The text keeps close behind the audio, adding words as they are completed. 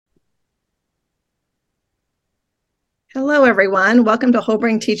Hello, everyone. Welcome to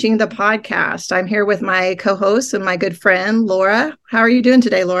Wholebrain Teaching, the podcast. I'm here with my co-host and my good friend, Laura. How are you doing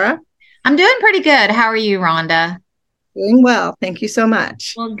today, Laura? I'm doing pretty good. How are you, Rhonda? Doing well. Thank you so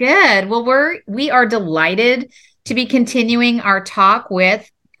much. Well, good. Well, we are delighted to be continuing our talk with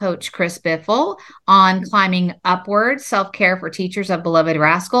Coach Chris Biffle on climbing upward, self-care for teachers of beloved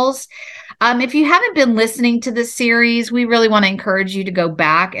rascals. If you haven't been listening to this series, we really want to encourage you to go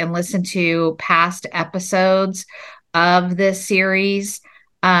back and listen to past episodes of this series.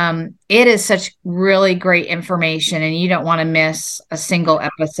 It is such really great information, and you don't want to miss a single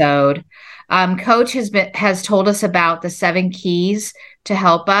episode. Coach has told us about the 7 keys to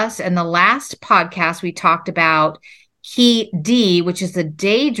help us. And the last podcast we talked about key D, which is the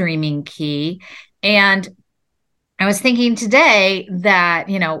daydreaming key. And I was thinking today that,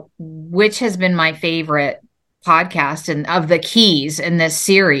 which has been my favorite podcast and of the keys in this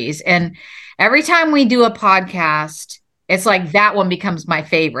series. And every time we do a podcast, it's like that one becomes my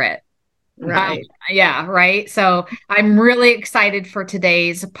favorite. Um, Right. yeah, right. So I'm really excited for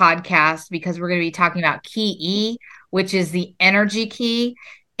today's podcast because we're going to be talking about key E, which is the energy key.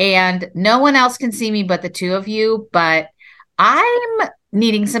 And no one else can see me but the two of you, but I'm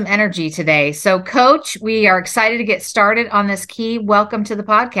needing some energy today. So, Coach, we are excited to get started on this key. Welcome to the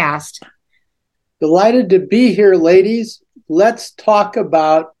podcast. Delighted to be here, ladies. Let's talk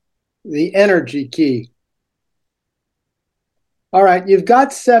about the energy key. All right, you've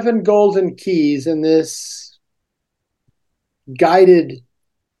got 7 golden keys in this guided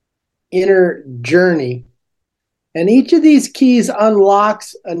inner journey. And each of these keys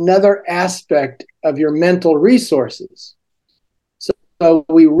unlocks another aspect of your mental resources. So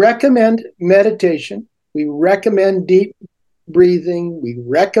we recommend meditation. We recommend deep breathing. We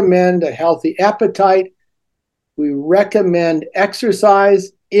recommend a healthy appetite. We recommend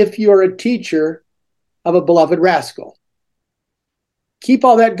exercise if you're a teacher of a beloved rascal. Keep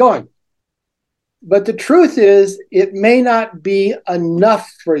all that going. But the truth is, it may not be enough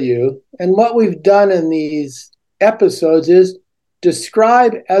for you. And what we've done in these episodes is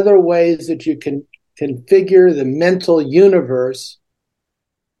describe other ways that you can configure the mental universe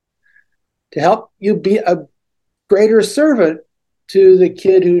to help you be a greater servant to the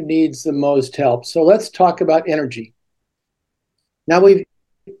kid who needs the most help. So let's talk about energy. Now, we've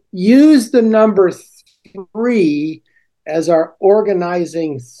used the number 3 as our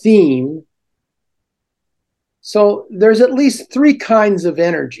organizing theme. So there's at least 3 kinds of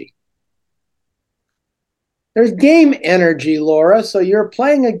energy. There's game energy, Laura. So you're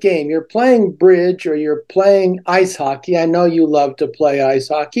playing a game. You're playing bridge or you're playing ice hockey. I know you love to play ice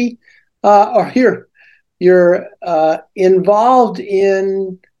hockey. Or you're involved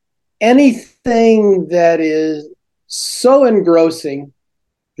in anything that is so engrossing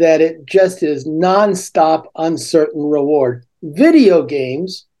that it just is nonstop, uncertain reward. Video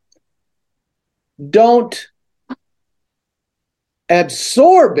games don't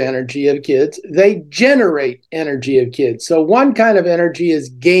absorb energy of kids, they generate energy of kids. So one kind of energy is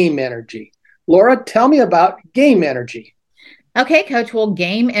game energy. Laura, tell me about game energy. Okay, Coach. Well,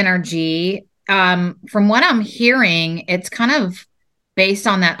 game energy, from what I'm hearing, it's kind of based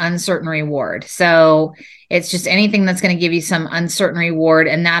on that uncertain reward. So it's just anything that's going to give you some uncertain reward.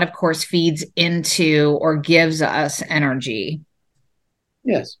 And that, of course, feeds into or gives us energy.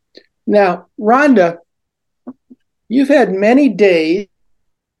 Yes. Now, Rhonda, you've had many days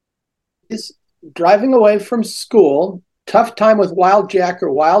driving away from school, tough time with Wild Jack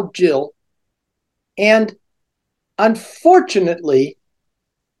or Wild Jill, and unfortunately,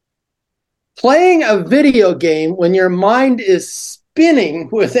 playing a video game when your mind is spinning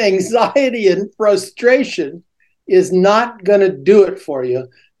with anxiety and frustration is not going to do it for you.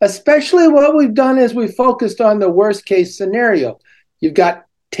 Especially what we've done is we focused on the worst case scenario. You've got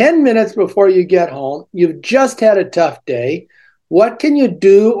 10 minutes before you get home. You've just had a tough day. What can you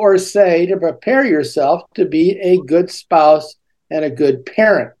do or say to prepare yourself to be a good spouse and a good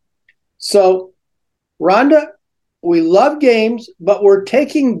parent? So, Rhonda, we love games, but we're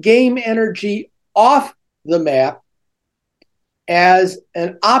taking game energy off the map as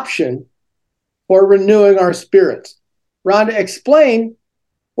an option for renewing our spirits. Rhonda, explain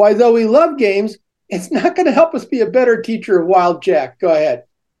why, though we love games, it's not going to help us be a better teacher of Wild Jack. Go ahead.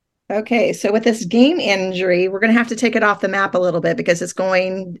 Okay, so with this game injury, we're going to have to take it off the map a little bit because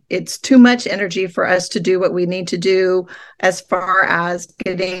it's too much energy for us to do what we need to do as far as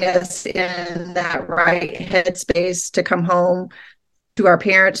getting us in that right headspace to come home to our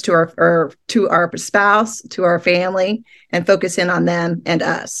parents, to our spouse, to our family, and focus in on them and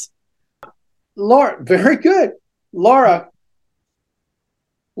us. Laura, very good. Laura,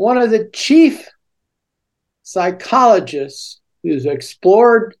 one of the chief psychologist who's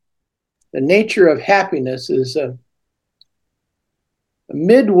explored the nature of happiness is a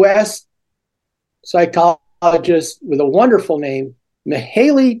Midwest psychologist with a wonderful name,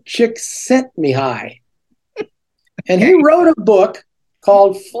 Mihaly Csikszentmihalyi. And he wrote a book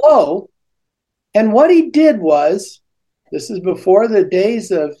called Flow. And what he did was, this is before the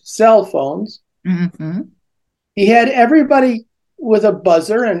days of cell phones, he had everybody with a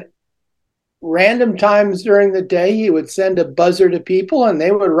buzzer, and random times during the day, he would send a buzzer to people and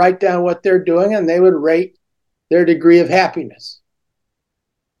they would write down what they're doing and they would rate their degree of happiness.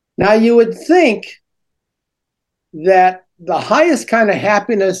 Now, you would think that the highest kind of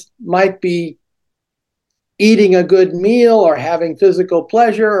happiness might be eating a good meal or having physical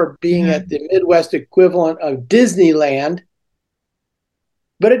pleasure or being at the Midwest equivalent of Disneyland.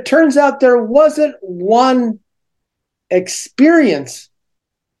 But it turns out there wasn't one experience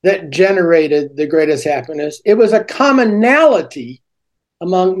that generated the greatest happiness. It was a commonality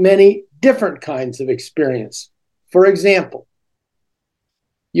among many different kinds of experience. For example,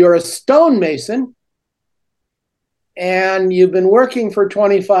 you're a stonemason and you've been working for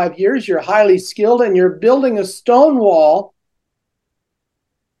 25 years, you're highly skilled, and you're building a stone wall.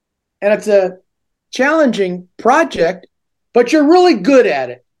 And it's a challenging project, but you're really good at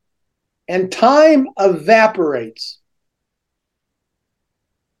it. And time evaporates.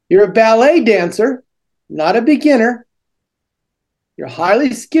 You're a ballet dancer, not a beginner. You're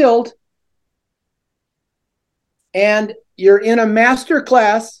highly skilled. And you're in a master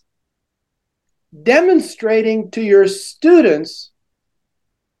class demonstrating to your students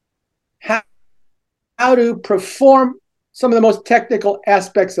how to perform some of the most technical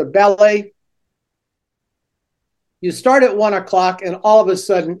aspects of ballet. You start at 1 o'clock and all of a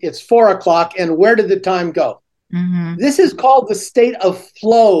sudden it's 4 o'clock, and where did the time go? This is called the state of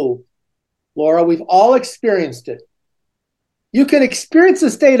flow, Laura. We've all experienced it. You can experience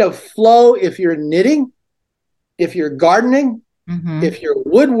a state of flow if you're knitting, if you're gardening, if you're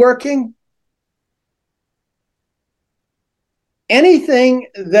woodworking, anything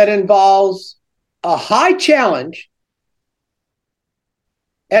that involves a high challenge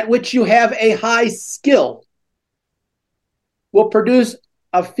at which you have a high skill will produce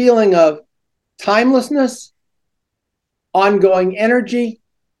a feeling of timelessness, ongoing energy,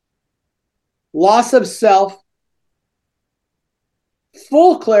 loss of self,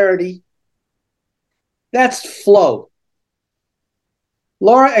 full clarity. That's flow.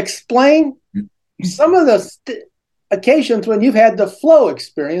 Laura, explain some of the occasions when you've had the flow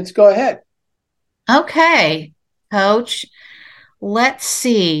experience. Go ahead. Okay, Coach. Let's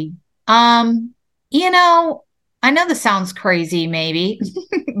see. I know this sounds crazy maybe,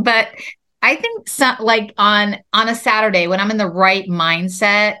 but I think like on a Saturday when I'm in the right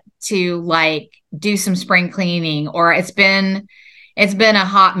mindset to like do some spring cleaning, or it's been a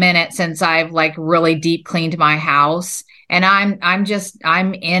hot minute since I've like really deep cleaned my house, and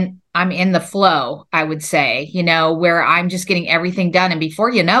I'm in the flow, I would say, where I'm just getting everything done, and before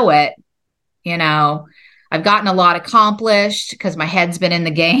you know it, I've gotten a lot accomplished because my head's been in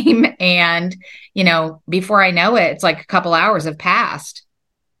the game, and before I know it, it's like a couple hours have passed.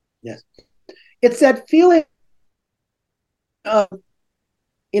 Yes. It's that feeling of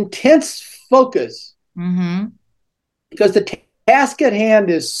intense focus because the task at hand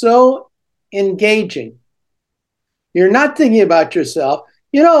is so engaging. You're not thinking about yourself.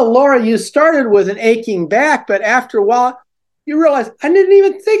 Laura, you started with an aching back, but after a while, you realize I didn't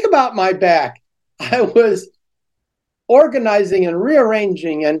even think about my back. I was organizing and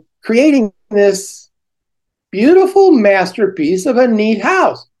rearranging and creating this beautiful masterpiece of a neat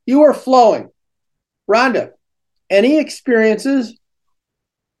house. You were flowing. Rhonda, any experiences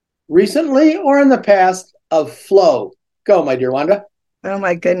recently or in the past of flow? Go, my dear Rhonda. Oh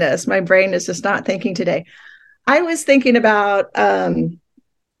my goodness, my brain is just not thinking today. I was thinking about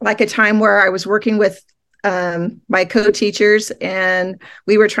like a time where I was working with my co-teachers, and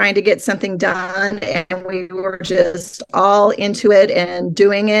we were trying to get something done, and we were just all into it and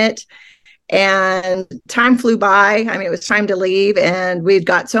doing it. And time flew by. I mean, it was time to leave, and we'd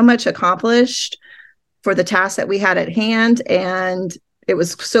got so much accomplished for the task that we had at hand. And it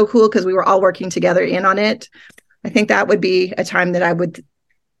was so cool because we were all working together in on it. I think that would be a time that I would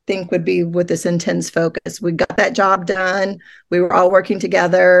think would be with this intense focus. We got that job done. We were all working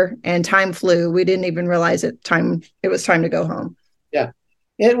together, and time flew. We didn't even realize it was time to go home. Yeah.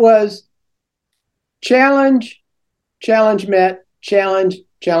 It was challenge met, challenge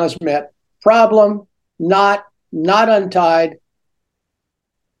met, problem, not untied,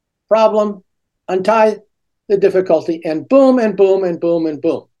 problem, untie the difficulty, and boom, and boom, and boom, and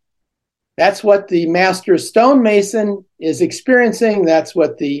boom. That's what the master stonemason is experiencing. That's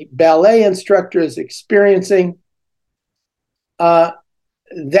what the ballet instructor is experiencing.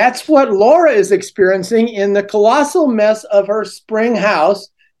 That's what Laura is experiencing in the colossal mess of her spring house.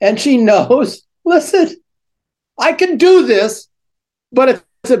 And she knows, listen, I can do this, but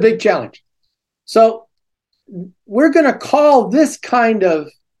it's a big challenge. So we're going to call this kind of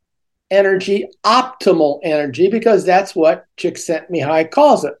energy optimal energy, because that's what Csikszentmihalyi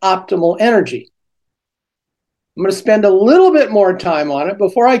calls it, optimal energy. I'm going to spend a little bit more time on it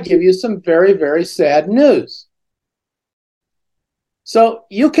before I give you some very, very sad news. So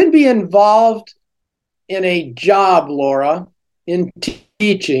you can be involved in a job, Laura, in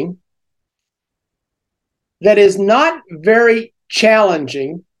teaching that is not very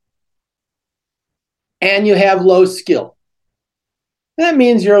challenging, and you have low skill. That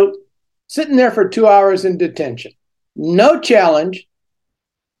means you're sitting there for 2 hours in detention. No challenge,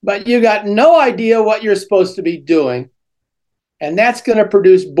 but you got no idea what you're supposed to be doing, and that's going to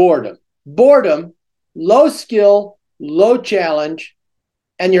produce boredom. Boredom, low skill, low challenge,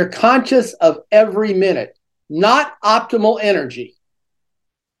 and you're conscious of every minute, not optimal energy.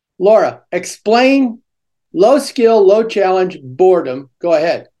 Laura, explain low skill, low challenge, boredom. Go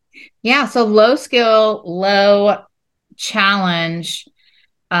ahead. Yeah, so low skill, low challenge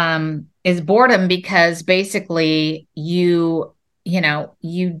is boredom, because basically you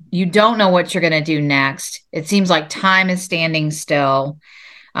don't know what you're going to do next. It seems like time is standing still.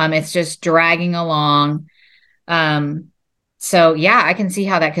 It's just dragging along. So yeah, I can see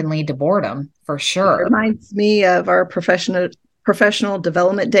how that can lead to boredom for sure. It reminds me of our professional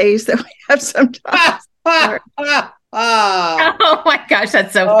development days that we have sometimes. Oh my gosh,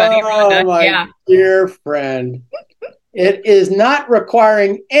 that's so funny, Rhonda. My dear friend. It is not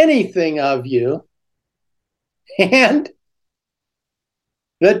requiring anything of you. And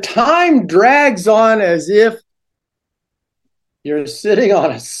the time drags on as if you're sitting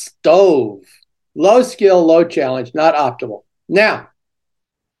on a stove. Low skill, low challenge, not optimal. Now,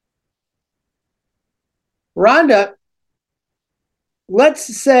 Rhonda, let's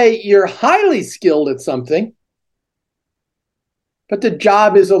say you're highly skilled at something, but the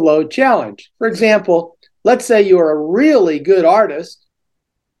job is a low challenge. For example, let's say you're a really good artist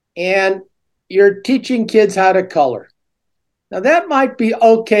and you're teaching kids how to color. Now, that might be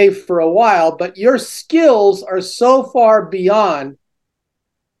okay for a while, but your skills are so far beyond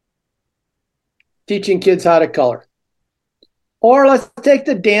teaching kids how to color. Or let's take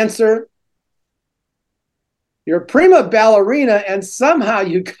the dancer. You're a prima ballerina, and somehow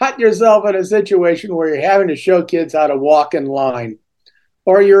you got yourself in a situation where you're having to show kids how to walk in line.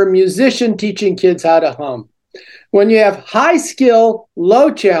 Or you're a musician teaching kids how to hum. When you have high skill,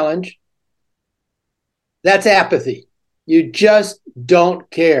 low challenge, that's apathy. You just don't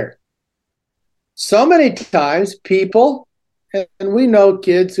care. So many times people, and we know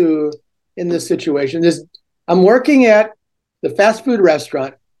kids who in this situation, I'm working at the fast food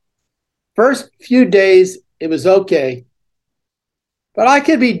restaurant. First few days, it was okay. But I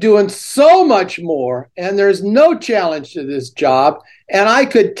could be doing so much more, and there's no challenge to this job, and I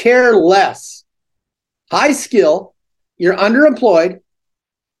could care less. High skill, you're underemployed,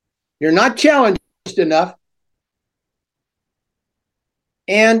 you're not challenged enough,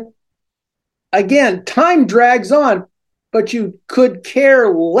 and again, time drags on, but you could care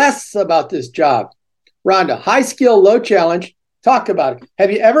less about this job. Rhonda, high skill, low challenge, talk about it.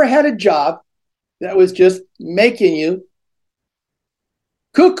 Have you ever had a job that was just making you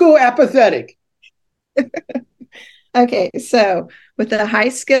cuckoo apathetic? Okay, so with the high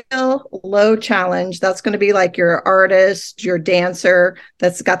skill, low challenge, that's going to be like your artist, your dancer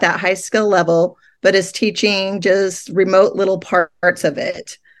that's got that high skill level, but is teaching just remote little parts of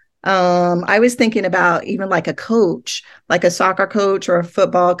it. I was thinking about even like a coach, like a soccer coach or a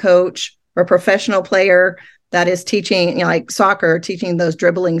football coach or a professional player that is teaching, like soccer, teaching those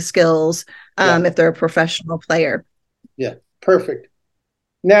dribbling skills if they're a professional player. Yeah, perfect.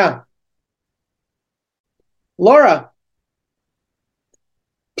 Now, Laura,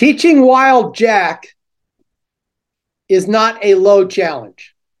 teaching Wild Jack is not a low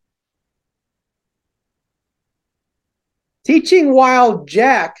challenge. Teaching Wild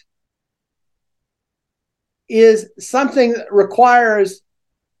Jack is something that requires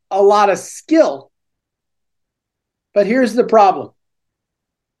a lot of skill. But here's the problem.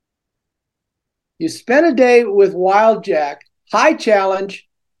 You spend a day with Wild Jack, high challenge,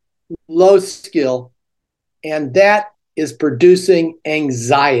 low skill, and that is producing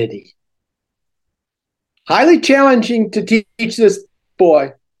anxiety. Highly challenging to teach this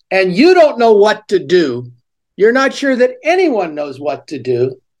boy, and you don't know what to do. You're not sure that anyone knows what to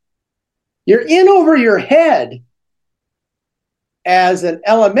do. You're in over your head as an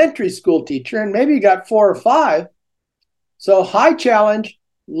elementary school teacher, and maybe you got 4 or 5. So high challenge,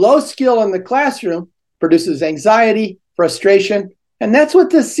 low skill in the classroom produces anxiety, frustration, and that's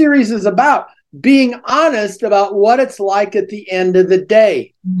what this series is about, being honest about what it's like at the end of the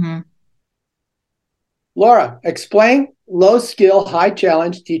day. Mm-hmm. Laura, explain low skill, high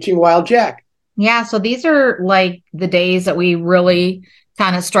challenge teaching Wild Jack. Yeah, so these are like the days that we really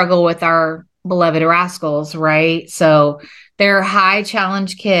kind of struggle with our beloved rascals, right? So they're high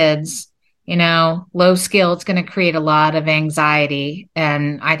challenge kids, low skill. It's going to create a lot of anxiety.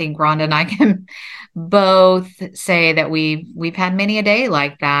 And I think Rhonda and I can both say that we've had many a day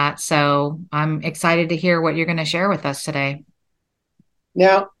like that. So I'm excited to hear what you're going to share with us today.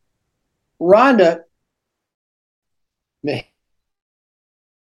 Now, Rhonda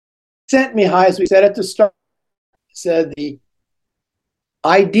sent me high, as we said at the start, said the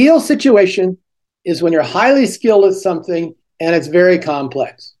ideal situation is when you're highly skilled at something and it's very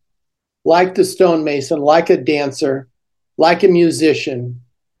complex, like the stonemason, like a dancer, like a musician,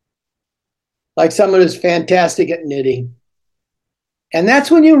 like someone who's fantastic at knitting. And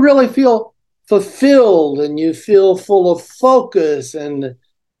that's when you really feel fulfilled and you feel full of focus and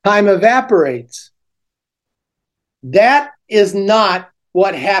time evaporates. That is not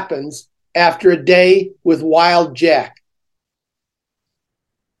what happens after a day with Wild Jack.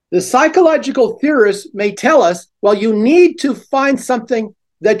 The psychological theorists may tell us, well, you need to find something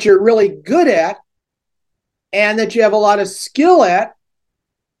that you're really good at and that you have a lot of skill at.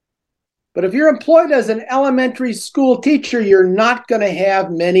 But if you're employed as an elementary school teacher, you're not going to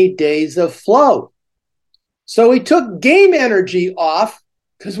have many days of flow. So we took game energy off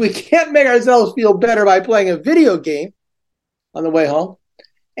because we can't make ourselves feel better by playing a video game on the way home.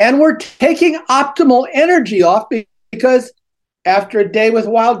 And we're taking optimal energy off because after a day with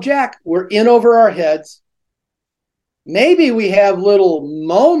Wild Jack, we're in over our heads. Maybe we have little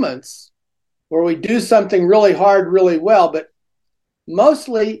moments where we do something really hard, really well, but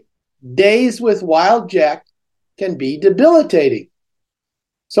mostly days with Wild Jack can be debilitating.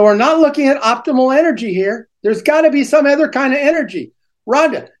 So we're not looking at optimal energy here. There's got to be some other kind of energy.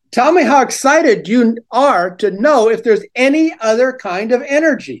 Rhonda, tell me how excited you are to know if there's any other kind of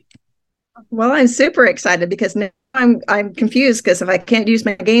energy. Well, I'm super excited because now I'm confused because if I can't use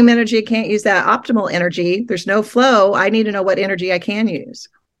my game energy, I can't use that optimal energy. There's no flow. I need to know what energy I can use.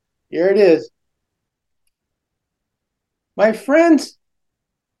 Here it is. My friends,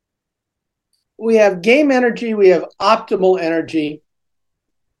 we have game energy, we have optimal energy,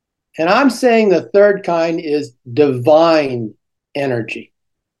 and I'm saying the third kind is divine energy.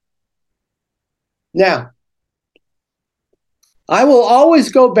 Now, I will always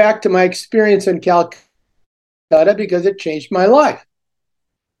go back to my experience in Calcutta because it changed my life.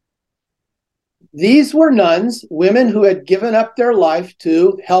 These were nuns, women who had given up their life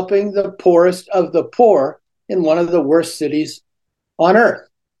to helping the poorest of the poor in one of the worst cities on earth.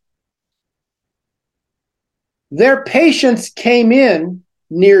 Their patients came in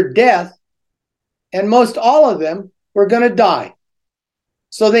near death, and most all of them were going to die.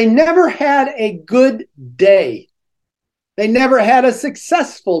 So they never had a good day. They never had a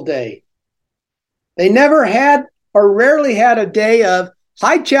successful day. They never had or rarely had a day of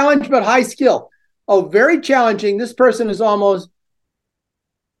high challenge but high skill. Oh, very challenging. This person is almost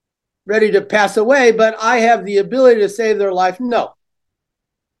ready to pass away, but I have the ability to save their life. No.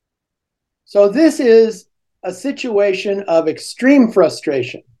 So this is a situation of extreme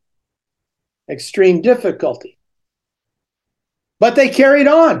frustration, extreme difficulty. But they carried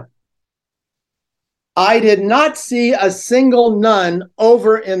on. I did not see a single nun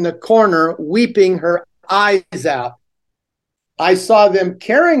over in the corner weeping her eyes out. I saw them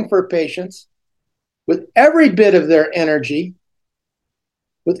caring for patients with every bit of their energy,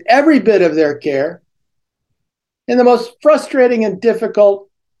 with every bit of their care, in the most frustrating and difficult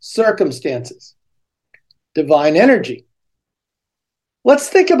circumstances. Divine energy. Let's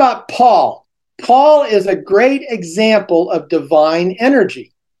think about Paul. Paul is a great example of divine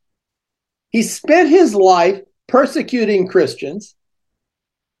energy. He spent his life persecuting Christians.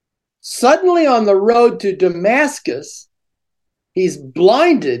 Suddenly on the road to Damascus, he's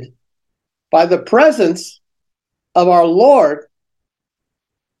blinded by the presence of our Lord.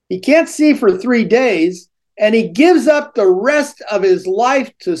 He can't see for 3 days, and he gives up the rest of his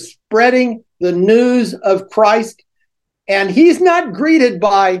life to spreading the news of Christ. And he's not greeted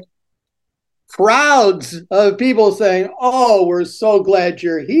by crowds of people saying, "Oh, we're so glad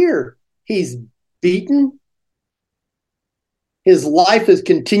you're here." He's beaten. His life is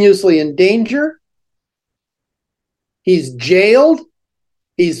continuously in danger. He's jailed.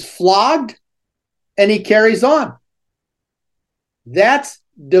 He's flogged, and he carries on. That's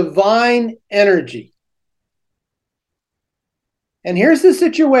divine energy. And here's the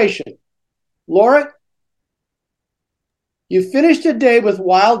situation. Laura, you finished a day with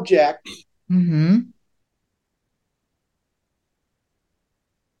Wild Jack. Mm-hmm.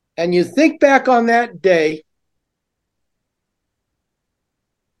 And you think back on that day,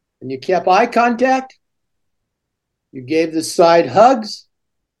 and you kept eye contact, you gave the side hugs,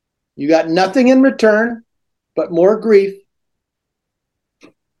 you got nothing in return but more grief.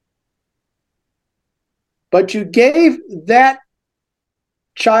 But you gave that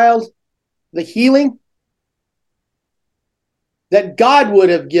child the healing that God would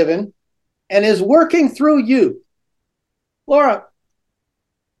have given and is working through you. Laura,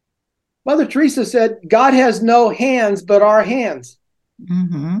 Mother Teresa said, God has no hands but our hands.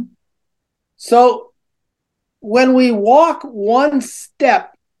 Mm-hmm. So when we walk one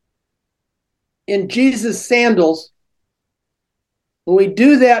step in Jesus' sandals, when we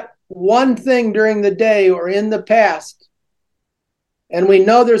do that one thing during the day or in the past, and we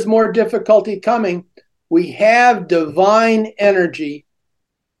know there's more difficulty coming, we have divine energy.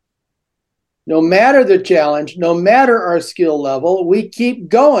 No matter the challenge, no matter our skill level, we keep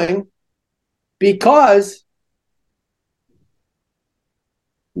going because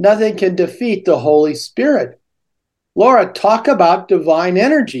nothing can defeat the Holy Spirit. Laura, talk about divine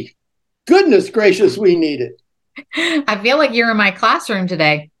energy. Goodness gracious, we need it. I feel like you're in my classroom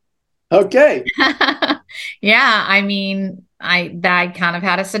today. Okay. Yeah, I mean, I kind of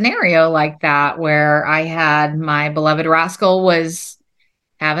had a scenario like that where I had my beloved rascal was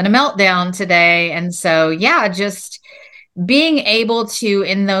having a meltdown today. And so, yeah, just being able to,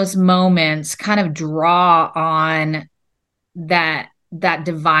 in those moments, kind of draw on that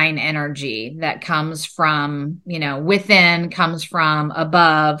divine energy that comes from, within, comes from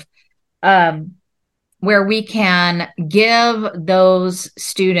above, where we can give those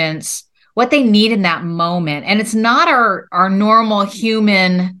students what they need in that moment. And it's not our normal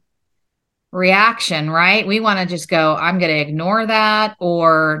human reaction, right? We want to just go, I'm going to ignore that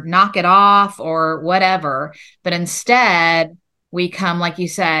or knock it off or whatever. But instead, we come, like you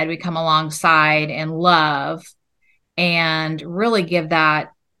said, we come alongside in love and really give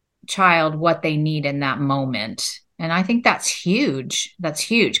that child what they need in that moment. And I think that's huge. That's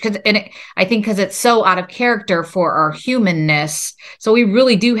huge. I think because it's so out of character for our humanness. So we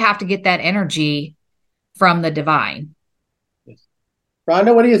really do have to get that energy from the divine.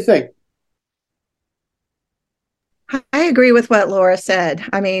 Rhonda, what do you think? I agree with what Laura said.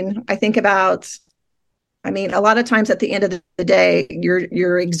 I mean, a lot of times at the end of the day,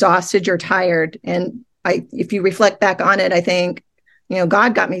 you're exhausted, you're tired. And if you reflect back on it, I think,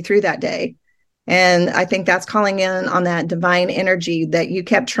 God got me through that day. And I think that's calling in on that divine energy that you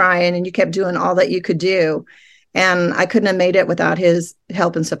kept trying and you kept doing all that you could do. And I couldn't have made it without his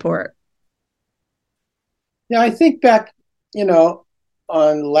help and support. Yeah, I think back,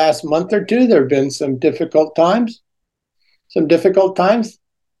 on the last month or two, there have been some difficult times to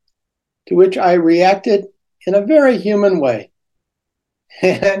which I reacted in a very human way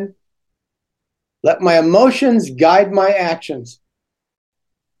and let my emotions guide my actions.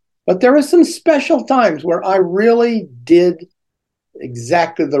 But there were some special times where I really did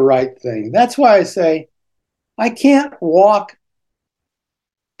exactly the right thing. That's why I say I can't walk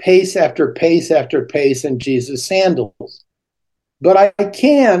pace after pace after pace in Jesus' sandals, but I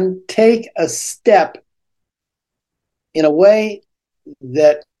can take a step in a way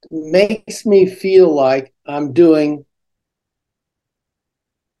that makes me feel like I'm doing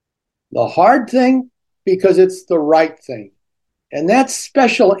the hard thing because it's the right thing. And that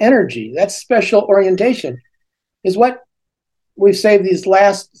special energy, that special orientation is what we've saved these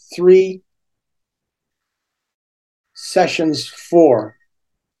last 3 sessions for.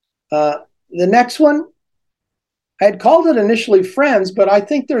 The next one, I had called it initially friends, but I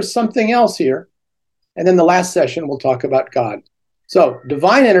think there's something else here. And then the last session, we'll talk about God. So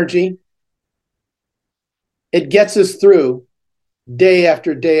divine energy, it gets us through day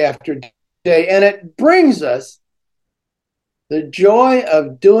after day after day, and it brings us the joy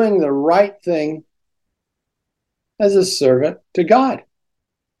of doing the right thing as a servant to God.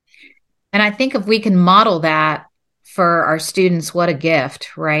 And I think if we can model that for our students, what a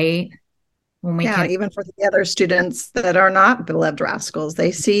gift, right? When we even for the other students that are not beloved rascals,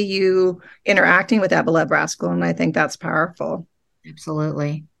 they see you interacting with that beloved rascal, and I think that's powerful.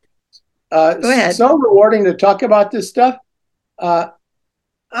 Absolutely. Go ahead. So rewarding to talk about this stuff.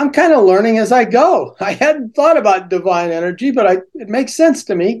 I'm kind of learning as I go. I hadn't thought about divine energy, but it makes sense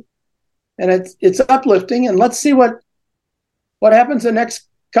to me, and it's uplifting. And let's see what what happens the next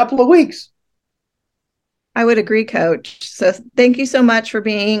couple of weeks. I would agree, Coach. So thank you so much for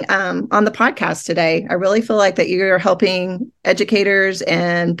being on the podcast today. I really feel like that you're helping educators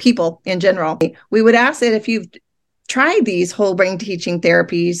and people in general. We would ask that if you've tried these whole brain teaching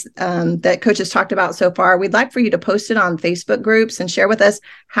therapies that Coach has talked about so far, we'd like for you to post it on Facebook groups and share with us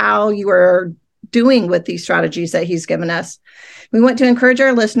how you are doing with these strategies that he's given us. We want to encourage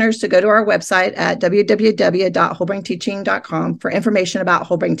our listeners to go to our website at www.wholebrainteaching.com for information about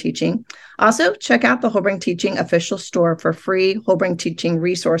Whole Brain Teaching. Also, check out the Whole Brain Teaching official store for free Whole Brain Teaching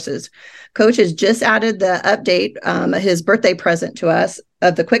resources. Coach has just added the update, his birthday present to us,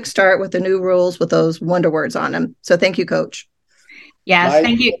 of the quick start with the new rules with those wonder words on them. So thank you, Coach. Yes,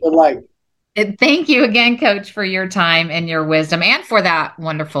 thank you. Thank you again, Coach, for your time and your wisdom and for that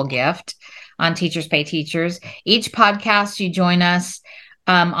wonderful gift on Teachers Pay Teachers. Each podcast you join us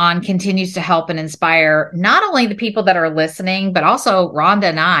on continues to help and inspire not only the people that are listening, but also Rhonda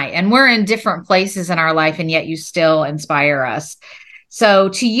and I. And we're in different places in our life, and yet you still inspire us. So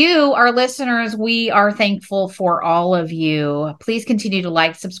to you, our listeners, we are thankful for all of you. Please continue to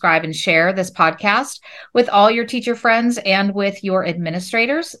like, subscribe, and share this podcast with all your teacher friends and with your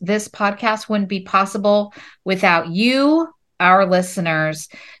administrators. This podcast wouldn't be possible without you, our listeners.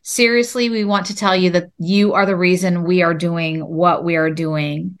 Seriously, we want to tell you that you are the reason we are doing what we are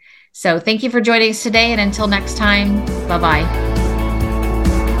doing. So thank you for joining us today. And until next time, bye-bye.